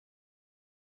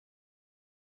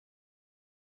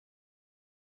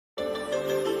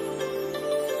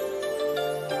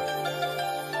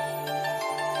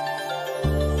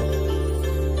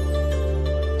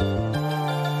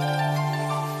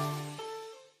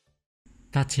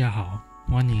大家好，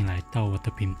欢迎来到我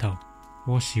的频道。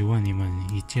我希望你们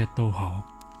一切都好。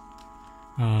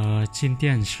今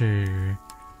天是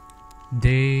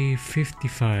Day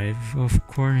 55 of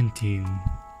quarantine.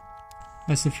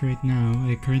 As of right now,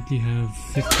 I currently have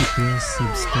 50 plus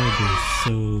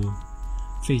subscribers, so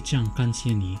非常感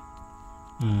谢你。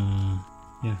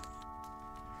Yeah.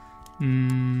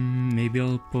 Maybe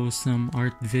I'll post some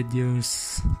art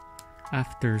videos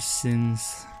after,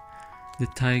 since the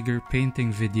tiger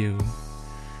painting video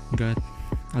got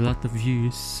a lot of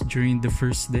views during the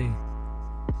first day,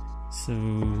 so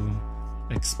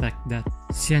expect that.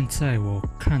 现在我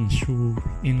看书，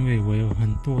因为我有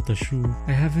很多的书。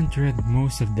I haven't read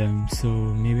most of them, so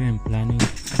maybe I'm planning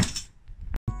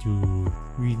to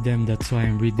read them. That's why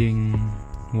I'm reading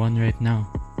one right now.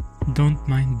 Don't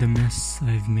mind the mess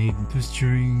I've made. It was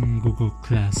during Google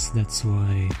class, that's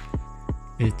why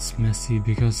it's messy,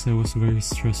 because I was very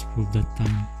stressful that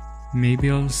time.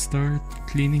 Maybe I'll start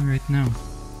cleaning right now.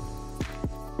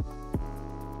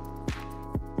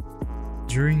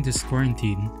 During this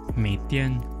quarantine, 每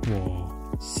天我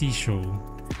洗手，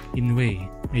因为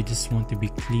I just want to be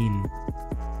clean.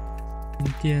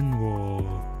 今天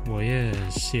我也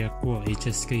写过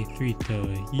HSK3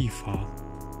 的译法。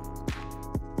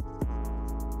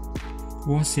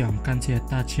我想感谢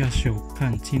大家收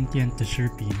看今天的视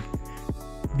频。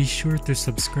Be sure to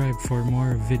subscribe for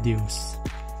more videos.